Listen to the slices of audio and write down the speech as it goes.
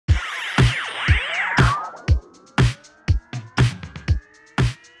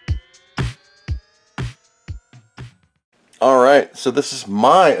Alright, so this is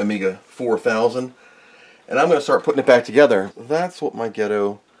my Amiga 4000, and I'm going to start putting it back together. That's what my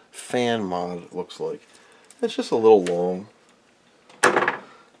ghetto fan mod looks like. It's just a little long.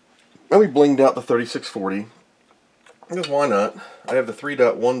 And we blinged out the 3640, because why not? I have the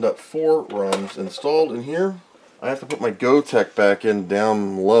 3.1.4 ROMs installed in here. I have to put my GoTech back in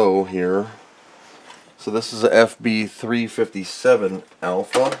down low here. So this is a FB357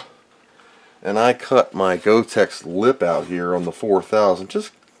 Alpha. And I cut my GoTech's lip out here on the 4000,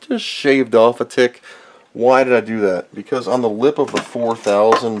 just shaved off a tick. Why did I do that? Because on the lip of the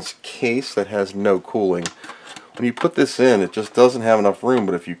 4000's case that has no cooling, when you put this in, it just doesn't have enough room.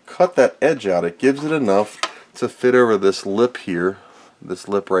 But if you cut that edge out, it gives it enough to fit over this lip here, this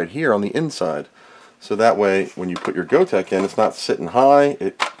lip right here on the inside. So that way, when you put your GoTech in, it's not sitting high,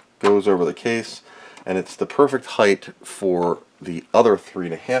 it goes over the case, and it's the perfect height for the other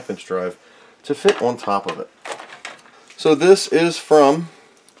 3.5-inch drive to fit on top of it. So this is from,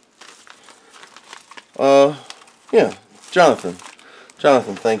 Jonathan.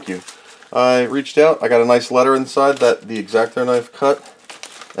 Jonathan, thank you. I reached out, I got a nice letter inside that the X-Acto knife cut,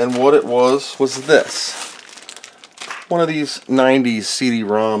 and what it was this. One of these 90s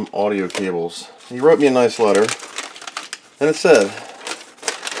CD-ROM audio cables. He wrote me a nice letter, and it said,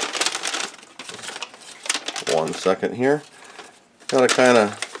 one second here, gotta kind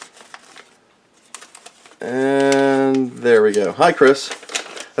of, and there we go. Hi Chris,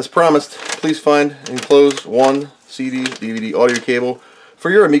 as promised, please find enclosed one CD DVD audio cable for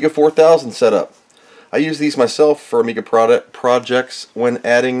your Amiga 4000 setup. I use these myself for Amiga projects when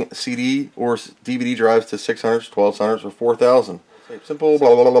adding CD or DVD drives to 600s, 1200s, or 4000. Simple,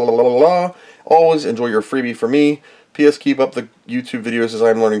 blah, blah, blah, blah, blah, blah. Always enjoy your freebie for me. P.S. Keep up the YouTube videos as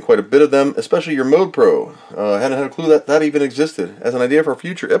I'm learning quite a bit of them, especially your Mode Pro. I hadn't had a clue that that even existed. As an idea for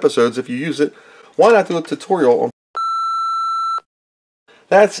future episodes, if you use it, why not do a tutorial on...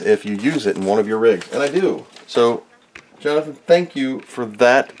 That's if you use it in one of your rigs, and I do. So, Jonathan, thank you for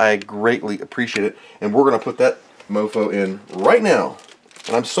that. I greatly appreciate it, and we're going to put that mofo in right now.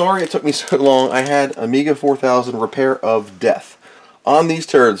 And I'm sorry it took me so long. I had Amiga 4000 repair of death. On these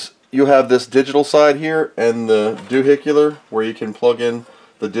turds, you have this digital side here and the doohicular where you can plug in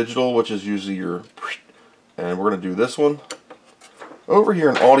the digital, which is usually your... And we're going to do this one. Over here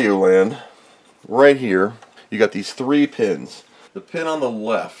in Audio Land, right here, you got these 3 pins. The pin on the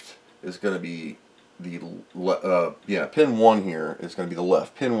left is going to be the... pin 1 here is going to be the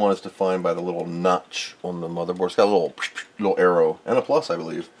left. Pin 1 is defined by the little notch on the motherboard. It's got a little arrow and a plus, I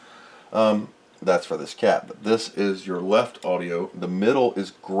believe. That's for this cap. But this is your left audio, the middle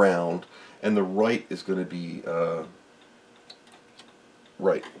is ground, and the right is going to be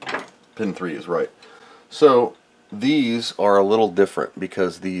right. Pin 3 is right. So these are a little different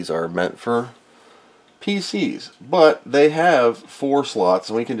because these are meant for PCs, but they have 4 slots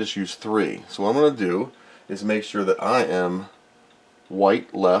and we can just use 3. So what I'm going to do is make sure that I am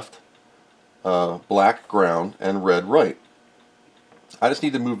white left, black ground, and red right. I just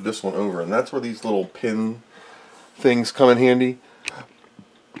need to move this one over, and that's where these little pin things come in handy.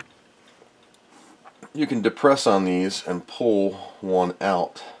 You can depress on these and pull one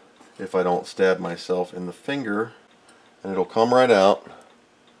out if I don't stab myself in the finger, and it'll come right out,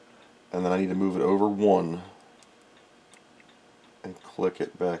 and then I need to move it over one and click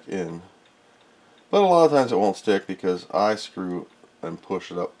it back in. But a lot of times it won't stick because I screw and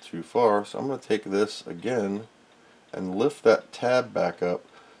push it up too far, so I'm going to take this again and lift that tab back up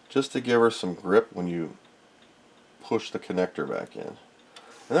just to give her some grip when you push the connector back in. And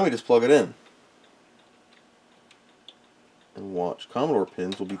then we just plug it in. And watch, Commodore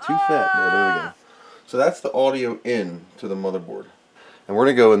pins will be too fat. No, there we go. So that's the audio in to the motherboard. And we're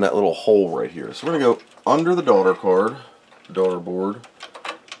going to go in that little hole right here. So we're going to go under the daughter card, daughter board.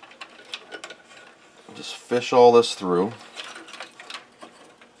 Just fish all this through.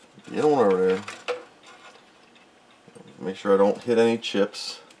 Get on over there. Make sure I don't hit any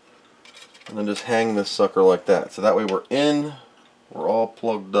chips, and then just hang this sucker like that. So that way we're in, we're all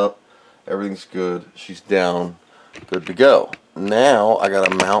plugged up, everything's good, she's down, good to go. Now I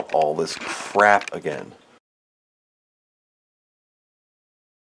gotta mount all this crap again.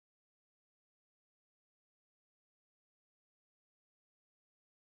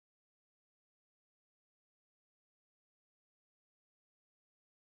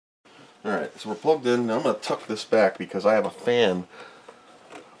 Alright, so we're plugged in. Now I'm going to tuck this back because I have a fan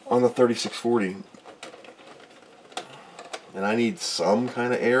on the 3640. And I need some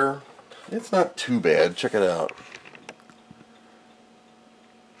kind of air. It's not too bad. Check it out.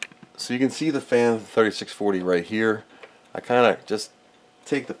 So you can see the fan 3640 right here. I kind of just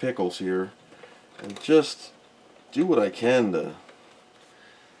take the pickles here and just do what I can to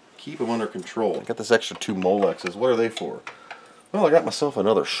keep them under control. I got this extra 2 Molexes. What are they for? Well, I got myself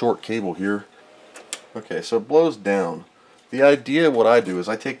another short cable here. Okay, so it blows down. The idea of what I do is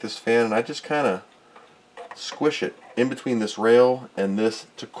I take this fan and I just kind of squish it in between this rail and this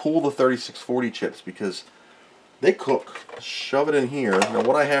to cool the 3640 chips because they cook. Shove it in here. Now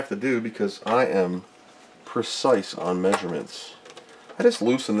what I have to do, because I am precise on measurements, I just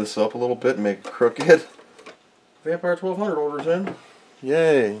loosen this up a little bit and make it crooked. Vampire 1200 orders in.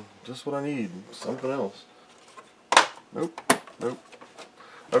 Yay. Just what I need. Something else. Nope. Nope.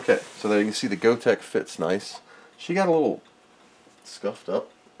 Okay, so there you can see the Gotek fits nice. She got a little scuffed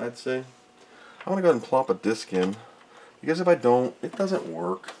up, I'd say. I'm going to go ahead and plop a disc in, because if I don't, it doesn't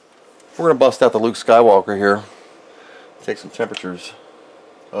work. We're going to bust out the Luke Skywalker here. Take some temperatures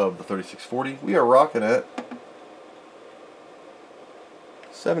of the 3640. We are rocking at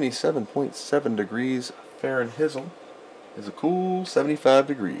 77.7 degrees Fahrenheit. Is a cool 75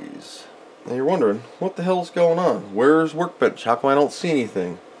 degrees. Now you're wondering, what the hell's going on? Where's Workbench? How come I don't see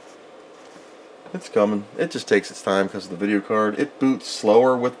anything? It's coming. It just takes its time because of the video card. It boots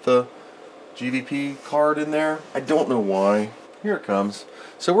slower with the GVP card in there. I don't know why. Here it comes.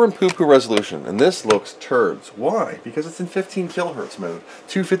 So we're in poo-poo resolution, and this looks turds. Why? Because it's in 15 kilohertz mode.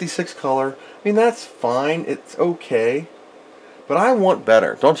 256 color. I mean, that's fine. It's okay. But I want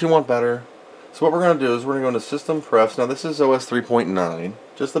better. Don't you want better? So what we're going to do is we're going to go into System Prefs. Now this is OS 3.9.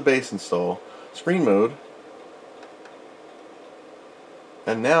 Just the base install. Screen mode.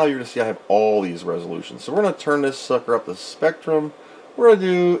 And now you're going to see I have all these resolutions. So we're going to turn this sucker up to Spectrum. We're going to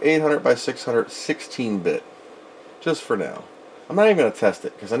do 800 by 600 16-bit. Just for now. I'm not even going to test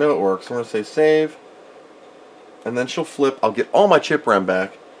it because I know it works. So we're going to say save. And then she'll flip. I'll get all my chip RAM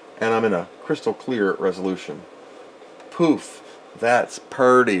back. And I'm in a crystal clear resolution. Poof. That's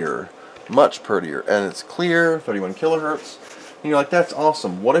prettier. Much prettier. And it's clear. 31 kilohertz. And you're like, that's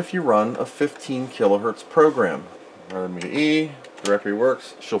awesome. What if you run a 15 kilohertz program? Run Amiga E. Directory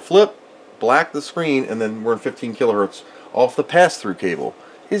works. She'll flip. Black the screen. And then we're in 15 kilohertz off the pass-through cable.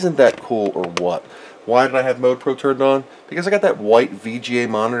 Isn't that cool or what? Why did I have Mode Pro turned on? Because I got that white VGA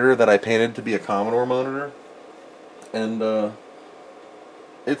monitor that I painted to be a Commodore monitor. And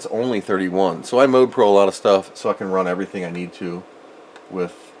it's only 31. So I Mode Pro a lot of stuff so I can run everything I need to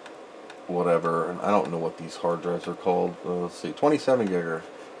with whatever. And I don't know what these hard drives are called. Let's see, 27 gigger.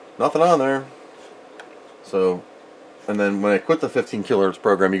 Nothing on there. So, and then when I quit the 15 kilohertz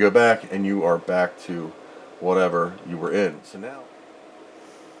program, you go back and you are back to whatever you were in. So now,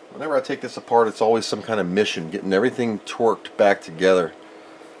 whenever I take this apart, it's always some kind of mission, getting everything torqued back together.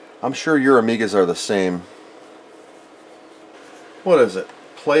 I'm sure your Amigas are the same. What is it?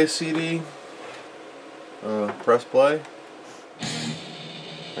 Play CD? Press play?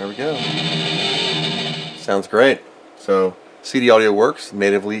 There we go. Sounds great. So, CD audio works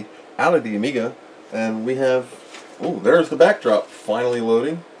natively out of the Amiga, and we have, oh, there's the backdrop finally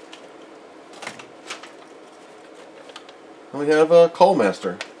loading. And we have a Call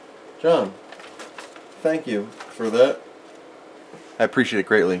Master. John, thank you for that. I appreciate it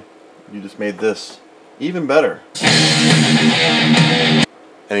greatly. You just made this even better.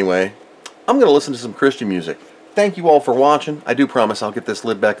 Anyway, I'm going to listen to some Christian music. Thank you all for watching. I do promise I'll get this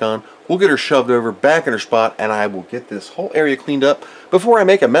lid back on. We'll get her shoved over back in her spot, and I will get this whole area cleaned up before I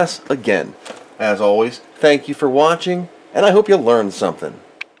make a mess again. As always, thank you for watching, and I hope you learned something.